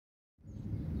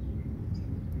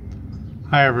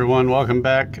Hi everyone, welcome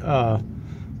back.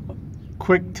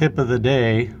 Quick tip of the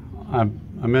day. I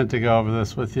meant to go over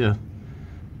this with you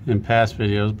in past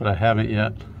videos, but I haven't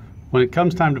yet. When it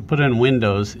comes time to put in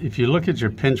windows, if you look at your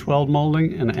pinch weld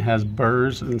molding and it has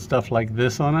burrs and stuff like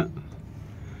this on it,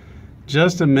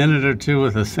 just a minute or two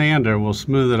with a sander will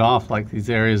smooth it off like these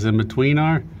areas in between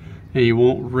are, and you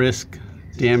won't risk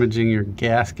damaging your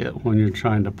gasket when you're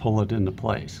trying to pull it into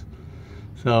place.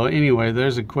 So anyway,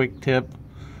 there's a quick tip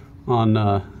on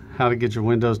how to get your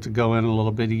windows to go in a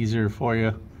little bit easier for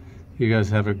you. You guys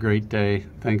have a great day.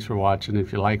 Thanks for watching.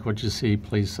 If you like what you see,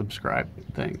 please subscribe.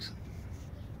 Thanks.